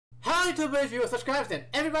YouTube viewers, subscribers, and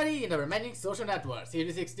everybody in the remaining social networks. Here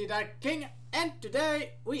is 60 Dark King, and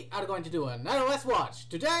today we are going to do another Let's Watch.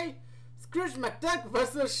 Today, Scrooge McDuck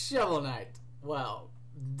vs. Shovel Knight. Well,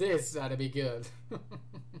 this ought to be good.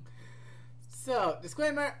 So,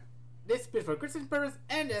 disclaimer: this is for Christian purpose,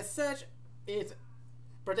 and as such, it's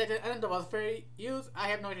protected under fair use. I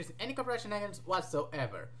have no interest in any copyright shenanigans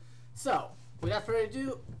whatsoever. So, without further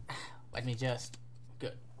ado, let me just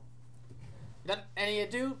good. Without any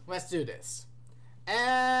ado, let's do this.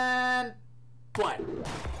 And play.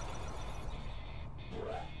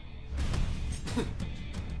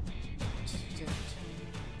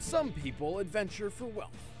 Some people adventure for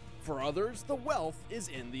wealth. For others, the wealth is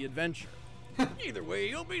in the adventure. Either way,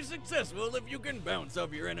 you'll be successful if you can bounce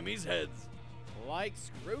off your enemies' heads. Like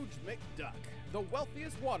Scrooge McDuck, the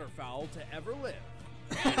wealthiest waterfowl to ever live.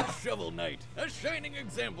 And Shovel Knight, a shining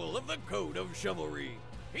example of the code of chivalry.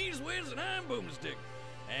 He's Wiz and I'm Boomstick.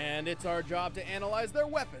 And it's our job to analyze their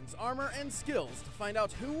weapons, armor, and skills to find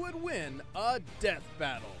out who would win a death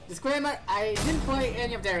battle. Disclaimer: I didn't play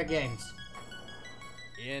any of their games.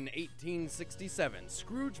 In 1867,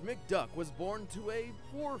 Scrooge McDuck was born to a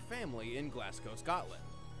poor family in Glasgow, Scotland.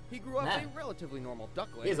 He grew up a relatively normal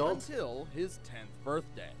duckling until his 10th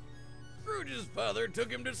birthday. Scrooge's father took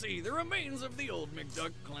him to see the remains of the old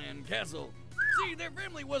McDuck clan castle. See, their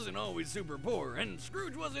family wasn't always super poor, and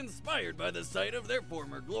Scrooge was inspired by the sight of their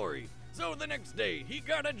former glory. So the next day, he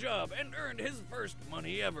got a job and earned his first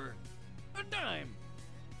money ever. A dime.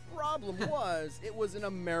 Problem was, it was an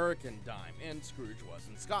American dime, and Scrooge was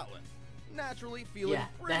in Scotland. Naturally feeling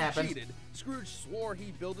pretty cheated, Scrooge swore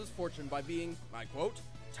he'd build his fortune by being, I quote,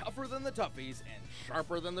 tougher than the toughies and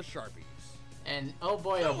sharper than the sharpies. And oh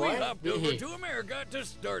boy, so he hopped over to America to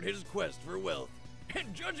start his quest for wealth.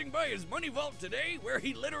 And judging by his money vault today, where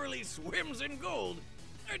he literally swims in gold,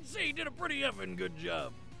 I'd say he did a pretty effing good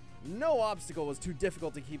job. No obstacle was too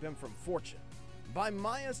difficult to keep him from fortune. By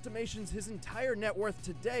my estimations, his entire net worth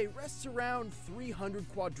today rests around $300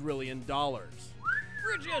 quadrillion.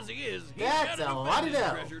 Rich as he is, he's got to defend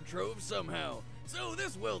his treasure trove somehow. So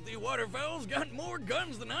this wealthy waterfowl's got more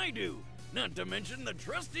guns than I do. Not to mention the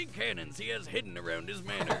trusty cannons he has hidden around his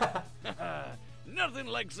manor. Nothing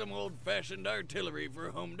like some old-fashioned artillery for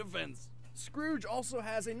home defense. Scrooge also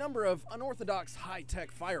has a number of unorthodox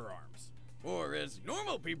high-tech firearms. Or as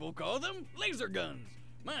normal people call them, laser guns.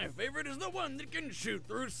 My favorite is the one that can shoot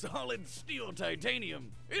through solid steel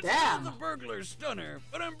titanium. It's called the burglar stunner,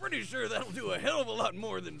 but I'm pretty sure that'll do a hell of a lot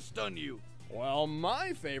more than stun you. Well,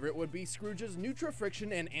 my favorite would be Scrooge's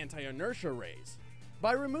neutral-friction and anti-inertia rays.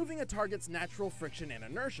 By removing a target's natural friction and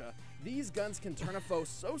inertia, these guns can turn a foe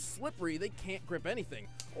so slippery they can't grip anything,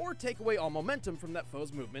 or take away all momentum from that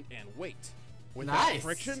foe's movement and weight. Without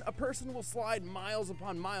friction, a person will slide miles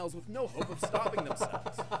upon miles with no hope of stopping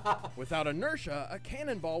themselves. Without inertia, a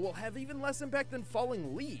cannonball will have even less impact than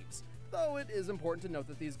falling leaves, though it is important to note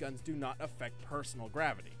that these guns do not affect personal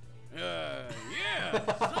gravity. Yeah,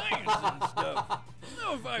 science and stuff.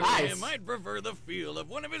 So if I were him, I'd prefer the feel of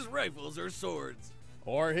one of his rifles or swords.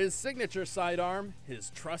 Or his signature sidearm, his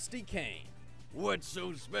trusty cane. What's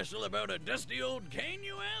so special about a dusty old cane,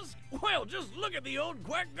 you ask? Well, just look at the old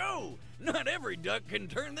quack go! Not every duck can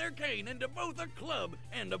turn their cane into both a club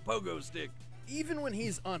and a pogo stick. Even when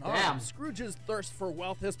he's unarmed, Scrooge's thirst for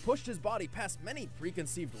wealth has pushed his body past many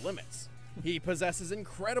preconceived limits. He possesses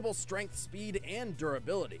incredible strength, speed, and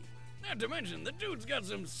durability. Not to mention, the dude's got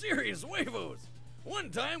some serious huevos. One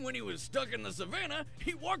time when he was stuck in the savannah,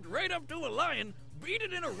 he walked right up to a lion, beat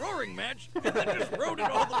it in a roaring match, and then just rode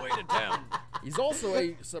it all the way to town. He's also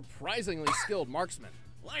a surprisingly skilled marksman.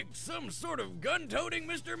 Like some sort of gun-toting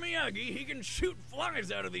Mr. Miyagi, he can shoot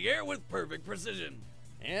flies out of the air with perfect precision.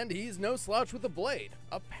 And he's no slouch with a blade.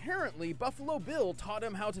 Apparently, Buffalo Bill taught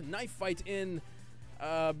him how to knife fight in,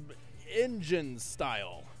 Injun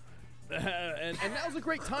style. and now's a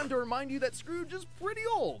great time to remind you that Scrooge is pretty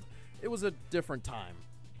old. It was a different time.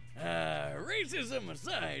 Racism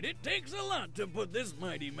aside, it takes a lot to put this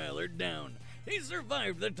mighty mallard down. He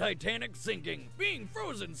survived the Titanic sinking, being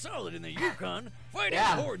frozen solid in the Yukon, fighting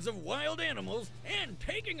hordes of wild animals, and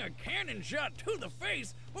taking a cannon shot to the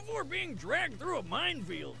face before being dragged through a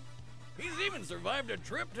minefield. He's even survived a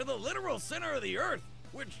trip to the literal center of the Earth,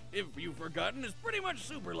 which, if you've forgotten, is pretty much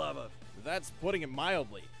super lava. That's putting it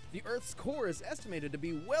mildly. The Earth's core is estimated to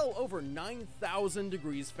be well over 9,000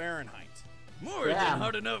 degrees Fahrenheit. More than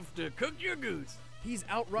hot enough to cook your goose. He's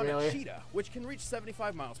outrun a cheetah, which can reach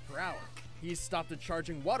 75 miles per hour. He's stopped a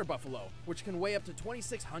charging water buffalo, which can weigh up to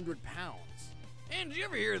 2,600 pounds. And you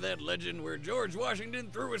ever hear that legend where George Washington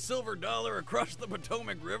threw a silver dollar across the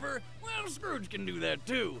Potomac River? Well, Scrooge can do that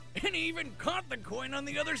too. And he even caught the coin on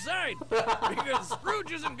the other side. Because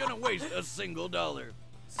Scrooge isn't gonna waste a single dollar.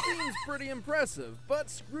 Seems pretty impressive, but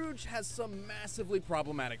Scrooge has some massively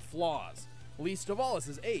problematic flaws. Least of all is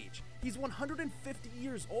his age. He's 150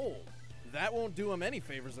 years old. That won't do him any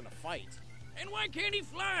favors in a fight. And why can't he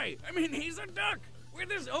fly? I mean, he's a duck with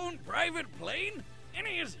his own private plane, and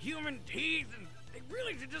he has human teeth, and they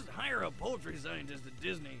really should just hire a poultry scientist at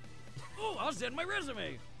Disney. Oh, I'll send my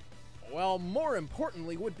resume. Well, more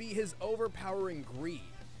importantly would be his overpowering greed.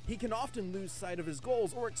 He can often lose sight of his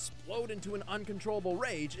goals or explode into an uncontrollable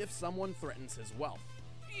rage if someone threatens his wealth.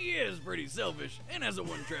 He is pretty selfish and has a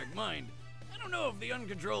one-track mind. I don't know if the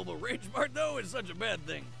uncontrollable rage part, though, is such a bad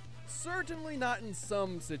thing. Certainly not in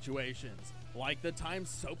some situations. Like the time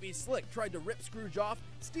Soapy Slick tried to rip Scrooge off,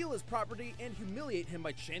 steal his property, and humiliate him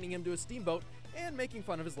by chaining him to a steamboat and making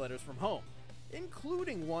fun of his letters from home,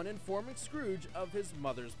 including one informing Scrooge of his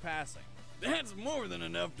mother's passing. That's more than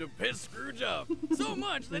enough to piss Scrooge off. So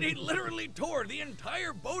much that he literally tore the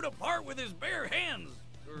entire boat apart with his bare hands.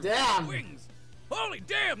 Or Damn. wings. Holy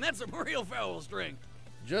damn, that's some real foul strength.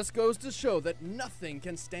 Just goes to show that nothing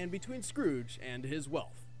can stand between Scrooge and his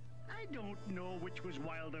wealth. I don't know which was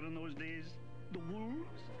wilder in those days, the wolves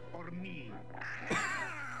or me.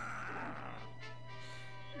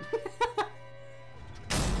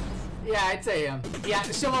 Yeah, I'd say him. Yeah,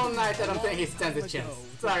 Shovel Knight, I don't think he stands a chance.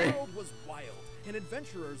 Sorry. The world was wild, and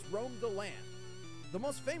adventurers roamed the land. The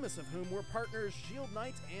most famous of whom were partners Shield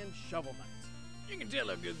Knight and Shovel Knight. You can tell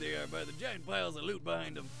how good they are by the giant piles of loot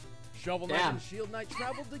behind them. Shovel Knight Damn. and Shield Knight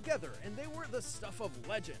traveled together, and they were the stuff of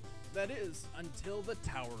legend. That is, until the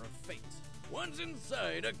Tower of Fate. Once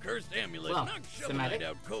inside, a cursed amulet Well, knocked Shovel Knight cinematic.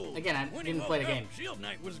 out cold. Again, I when didn't he play woke the up, game. Shield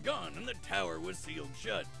Knight was gone and the tower was sealed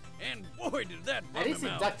shut. And boy, did that I bum did him see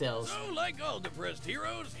out. DuckTales. So, like all depressed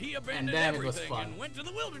heroes, he abandoned damn, it was everything fun. and went to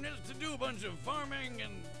the wilderness to do a bunch of farming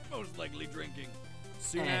and most likely drinking.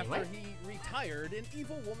 Soon Anyway. after he retired, an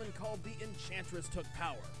evil woman called the Enchantress took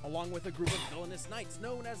power, along with a group of villainous knights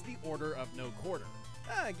known as the Order of No Quarter.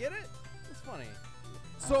 Ah, get it? It's funny.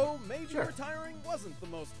 So maybe sure. retiring wasn't the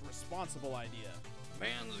most responsible idea.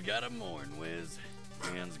 Man's gotta mourn, Wiz.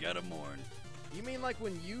 Man's gotta mourn. You mean like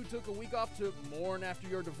when you took a week off to mourn after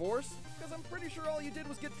your divorce? Because I'm pretty sure all you did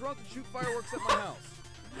was get drunk and shoot fireworks at my house.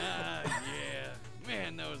 Ah, yeah.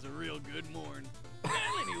 Man, that was a real good mourn. Well,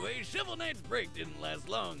 anyway, Shovel Knight's break didn't last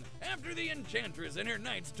long. After the Enchantress and her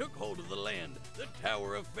knights took hold of the land, the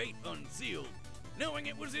Tower of Fate unsealed. Knowing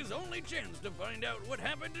it was his only chance to find out what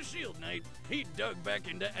happened to Shield Knight, he dug back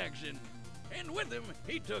into action. And with him,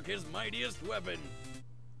 he took his mightiest weapon,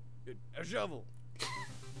 a shovel.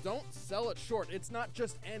 Don't sell it short. It's not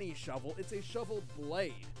just any shovel, it's a shovel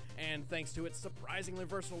blade. And thanks to its surprisingly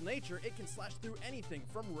versatile nature, it can slash through anything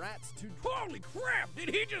from rats to... Holy crap, did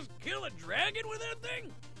he just kill a dragon with that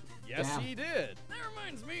thing? Yes, Damn. he did. That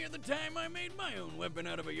reminds me of the time I made my own weapon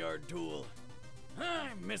out of a yard tool. I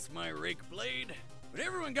miss my rake blade, but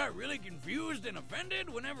everyone got really confused and offended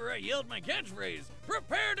whenever I yelled my catchphrase,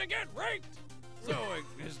 "Prepare to get raked!" So I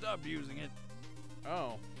stopped using it.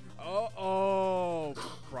 Oh. Oh,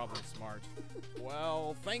 probably smart.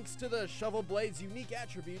 Well, thanks to the Shovel Blade's unique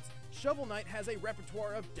attributes, Shovel Knight has a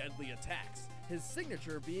repertoire of deadly attacks, his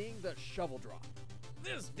signature being the Shovel Drop.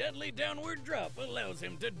 This deadly downward drop allows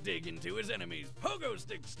him to dig into his enemies, pogo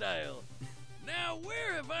stick style. Now,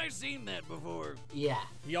 where have I seen that before? Yeah.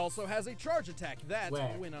 He also has a charge attack that, Where?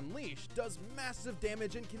 when unleashed, does massive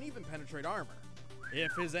damage and can even penetrate armor.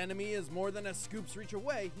 If his enemy is more than a scoop's reach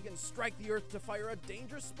away, he can strike the earth to fire a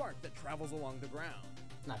dangerous spark that travels along the ground.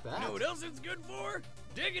 Not You bad. know what else it's good for?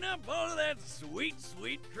 Digging up all of that sweet,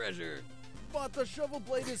 sweet treasure. But the Shovel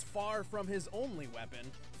Blade is far from his only weapon.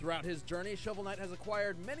 Throughout his journey, Shovel Knight has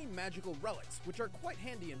acquired many magical relics, which are quite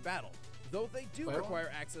handy in battle, though they do Well. require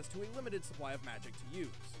access to a limited supply of magic to use.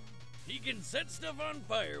 He can set stuff on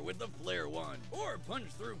fire with the flare wand, or punch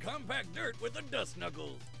through compact dirt with the dust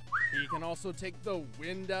knuckles. He can also take the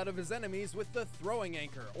wind out of his enemies with the throwing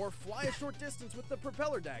anchor, or fly a short distance with the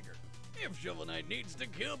propeller dagger. If Shovel Knight needs to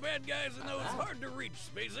kill bad guys in those hard-to-reach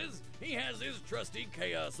spaces, he has his trusty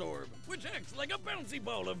Chaos Orb, which acts like a bouncy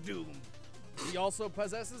ball of doom. He also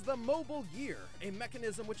possesses the Mobile Gear, a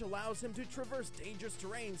mechanism which allows him to traverse dangerous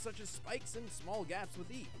terrain such as spikes and small gaps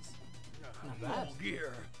with ease. Not bad. Oh,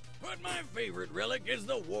 gear. But my favorite relic is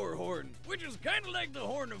the War Horn, which is kind of like the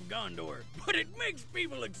Horn of Gondor, but it makes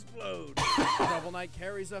people explode. Shovel Knight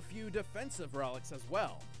carries a few defensive relics as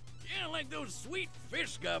well. Yeah, like those sweet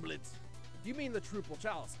fish goblets. You mean the Truple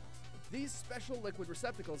Chalices? These special liquid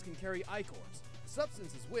receptacles can carry ichors,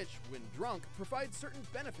 substances which, when drunk, provide certain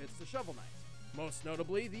benefits to Shovel Knight. Most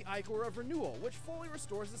notably, the ichor of renewal, which fully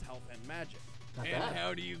restores his health and magic. Not And bad.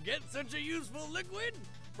 how do you get such a useful liquid?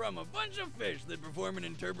 From a bunch of fish that perform an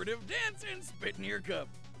interpretive dance and spit in your cup.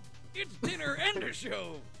 It's dinner and a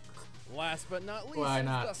show. Last but not least Why is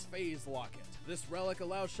not? the Phase Locket. This relic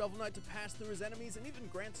allows Shovel Knight to pass through his enemies and even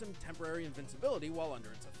grants him temporary invincibility while under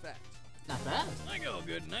its effect. Not bad. Like all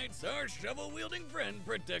good knights, our shovel-wielding friend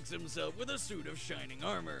protects himself with a suit of shining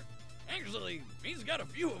armor. Actually, he's got a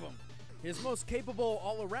few of them. His most capable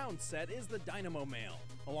all-around set is the Dynamo Mail.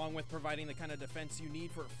 Along with providing the kind of defense you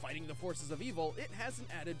need for fighting the forces of evil, it has an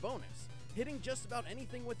added bonus. Hitting just about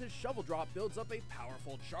anything with his shovel drop builds up a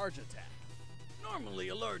powerful charge attack. Normally,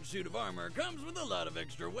 a large suit of armor comes with a lot of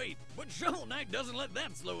extra weight, but Shovel Knight doesn't let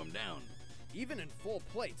that slow him down. Even in full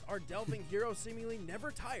plate, our delving hero seemingly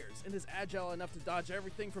never tires and is agile enough to dodge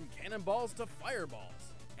everything from cannonballs to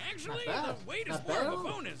fireballs. Actually, Not bad. the weight is Not more of a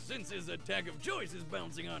bad. bonus since his attack of choice is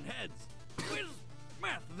bouncing on heads. Quiz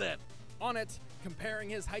math that. On it, comparing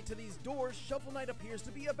his height to these doors, Shovel Knight appears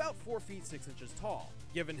to be about 4 feet 6 inches tall.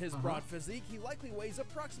 Given his broad physique, he likely weighs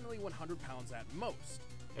approximately 100 pounds at most.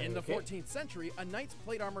 In the Okay. 14th century, a knight's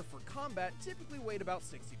plate armor for combat typically weighed about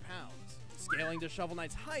 60 pounds. Scaling to Shovel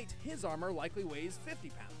Knight's height, his armor likely weighs 50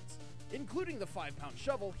 pounds. Including the 5-pound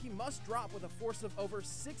shovel, he must drop with a force of over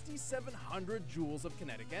 6,700 joules of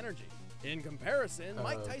kinetic energy. In comparison,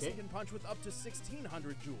 Mike Tyson Okay. can punch with up to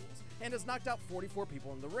 1,600 joules and has knocked out 44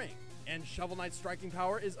 people in the ring. And Shovel Knight's striking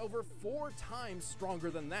power is over 4 times stronger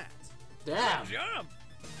than that. Damn. Good job!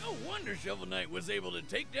 No wonder Shovel Knight was able to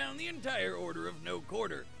take down the entire Order of No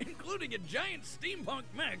Quarter, including a giant steampunk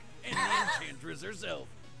mech and the Enchantress herself.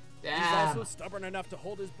 He's Damn. also stubborn enough to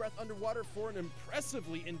hold his breath underwater for an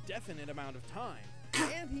impressively indefinite amount of time.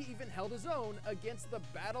 And he even held his own against the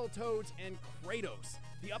Battletoads and Kratos,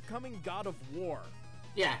 the upcoming god of war.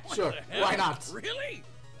 Yeah, What sure. the hell? Why not? Really?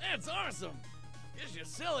 That's awesome! If you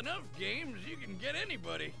sell enough games, you can get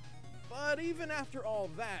anybody. But even after all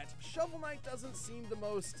that, Shovel Knight doesn't seem the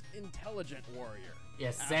most intelligent warrior.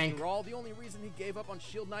 Yes, After thank. all, the only reason he gave up on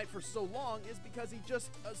Shield Knight for so long is because he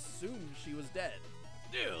just assumed she was dead.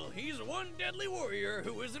 Still, he's one deadly warrior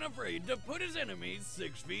who isn't afraid to put his enemies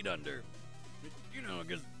 6 feet under. You know,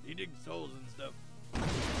 because he digs holes and stuff.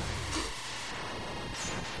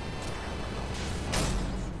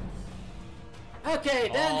 Okay,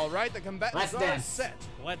 then. All right, the combatants Let's are dance. set.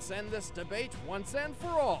 Let's end this debate once and for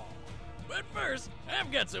all. But first,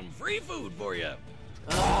 I've got some free food for you.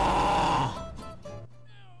 Ah. Now,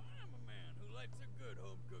 I'm a man who likes a good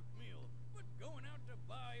home-cooked meal, but going out to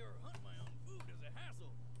buy or hunt my own food is a hassle.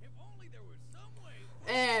 If only there was some way.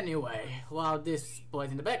 Anyway, while this plays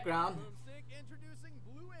in the background, Boomstick introducing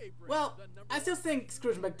Blue Apron. well, the number I still one think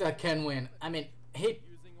Scrooge McDuck can win. I mean, he using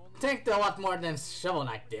only tanked a lot more than Shovel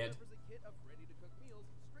Knight did delivers a kit of ready-to-cook meals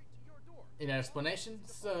straight to your door. in their explanation.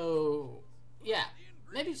 So, yeah,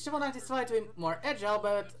 maybe Shovel Knight is trying to be more agile,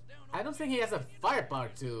 but I don't think he has a firepower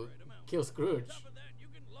to kill Scrooge. But that you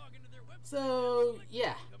can log into their website So,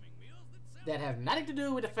 yeah, coming meals that that has nothing to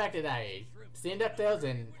do with the fact that I seen DuckTales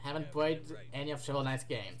and haven't played any of Shovel Knight's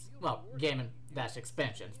games. Well, Game and Dash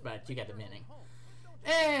expansions, but you get the meaning.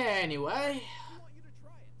 Anyway, Want you to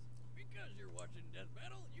try it. because you're watching Death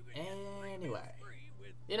Battle, you can get anyway. free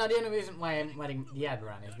with You know, the only reason why I'm letting the ad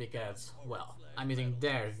run is because, well, I'm using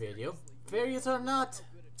their video. Fair use or not,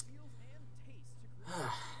 Good at feels and taste to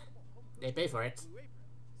create they pay for it. Blue Apron.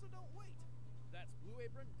 So don't wait. That's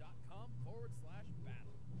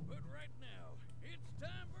blueapron.com/battle. But right now, it's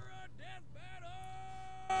time for a Death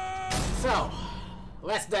Battle! So,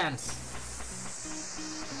 let's dance.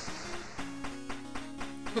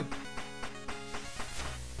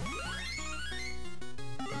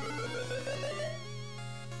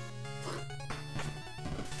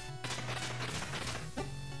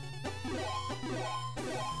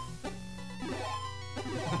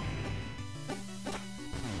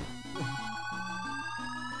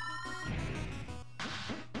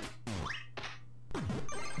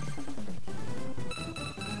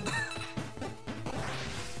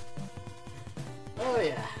 Oh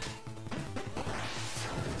yeah.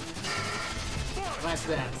 Let's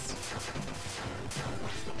dance.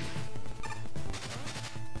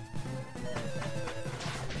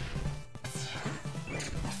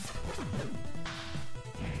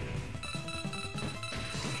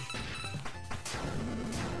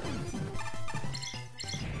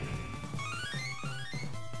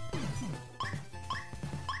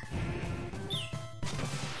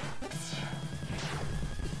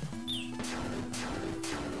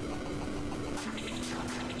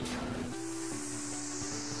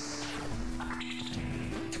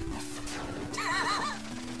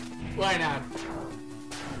 Why not?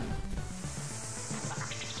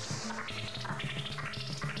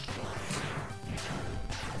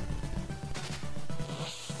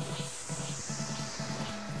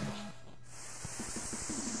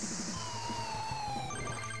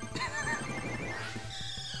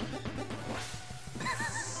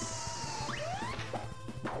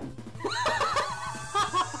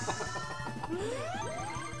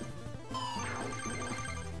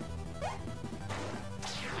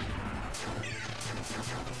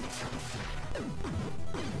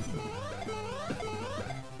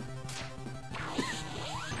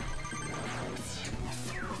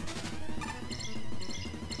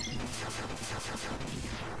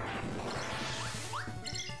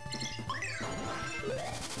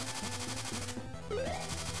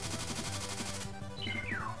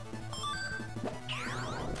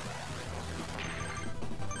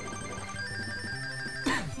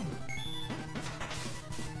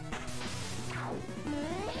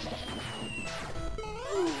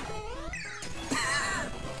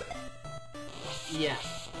 Yeah.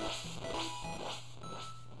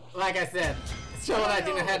 Like I said, Shovel Knight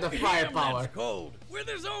didn't have the firepower. That's cold, with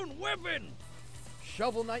his own weapon.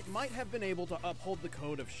 Shovel Knight might have been able to uphold the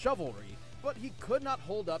code of chivalry, but he could not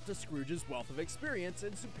hold up to Scrooge's wealth of experience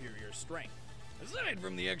and superior strength. Aside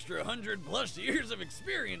from the extra 100+ years of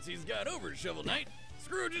experience he's got over Shovel Knight,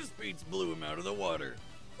 Scrooge's feats blew him out of the water.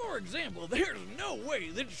 For example, there's no way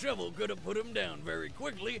that Shovel could have put him down very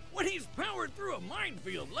quickly when he's powered through a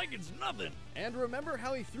minefield like it's nothing. And remember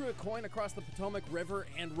how he threw a coin across the Potomac River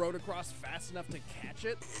and rode across fast enough to catch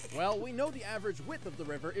it? Well, we know the average width of the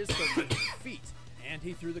river is 38 feet, and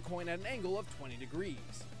he threw the coin at an angle of 20 degrees.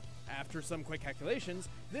 After some quick calculations,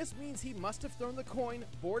 this means he must have thrown the coin,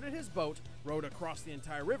 boarded his boat, rowed across the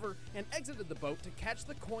entire river, and exited the boat to catch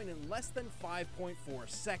the coin in less than 5.4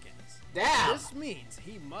 seconds. Damn! This means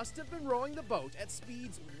he must have been rowing the boat at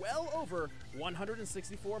speeds well over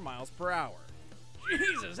 164 miles per hour.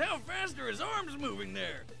 Jesus, how fast are his arms moving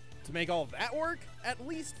there? To make all that work, at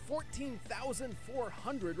least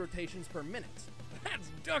 14,400 rotations per minute. That's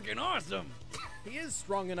ducking awesome. He is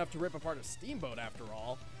strong enough to rip apart a steamboat after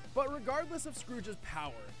all. But regardless of Scrooge's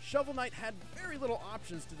power, Shovel Knight had very little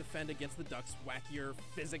options to defend against the Duck's wackier,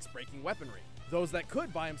 physics-breaking weaponry. Those that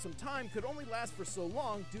could buy him some time could only last for so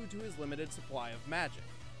long due to his limited supply of magic.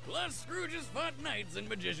 Plus, Scrooge has fought knights and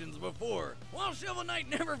magicians before, while Shovel Knight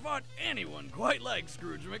never fought anyone quite like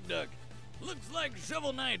Scrooge McDuck. Looks like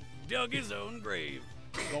Shovel Knight dug his own grave.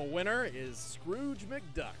 The winner is Scrooge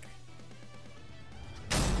McDuck.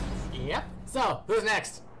 Yep. So, who's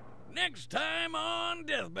next? Next time on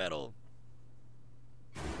Death Battle.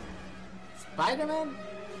 Spider-Man?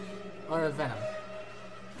 Or Venom?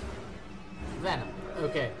 Venom.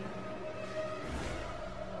 Okay.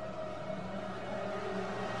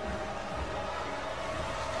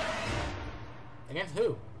 Against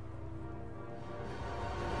who?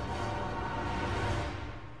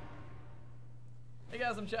 Hey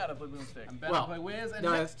guys, I'm Chad. I play Boomstick. I'm Well, Play Wiz, and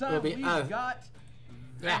no, next it will time be we've us. got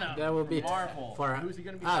Yeah, Venom that will be from Marvel. for Who's he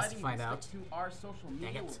going to be us fighting? to find Stick out. to our social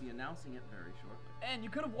media. it. We'll be announcing it very shortly. And you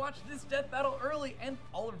could have watched this death battle early and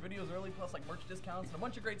all our videos early, plus like merch discounts and a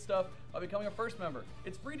bunch of great stuff by becoming a first member.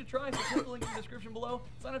 It's free to try, so click the link in the description below.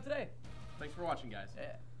 Sign up today. Thanks for watching, guys.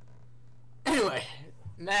 Yeah. Anyway,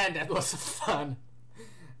 man, that was fun.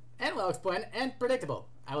 And well explained and predictable.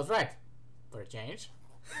 I was right. For a change.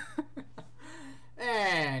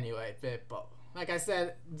 Anyway, people. Like I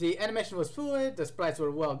said, the animation was fluid, the sprites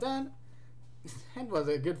were well done, and was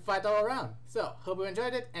a good fight all around. So, hope you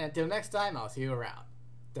enjoyed it, and until next time, I'll see you around.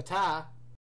 Ta-ta!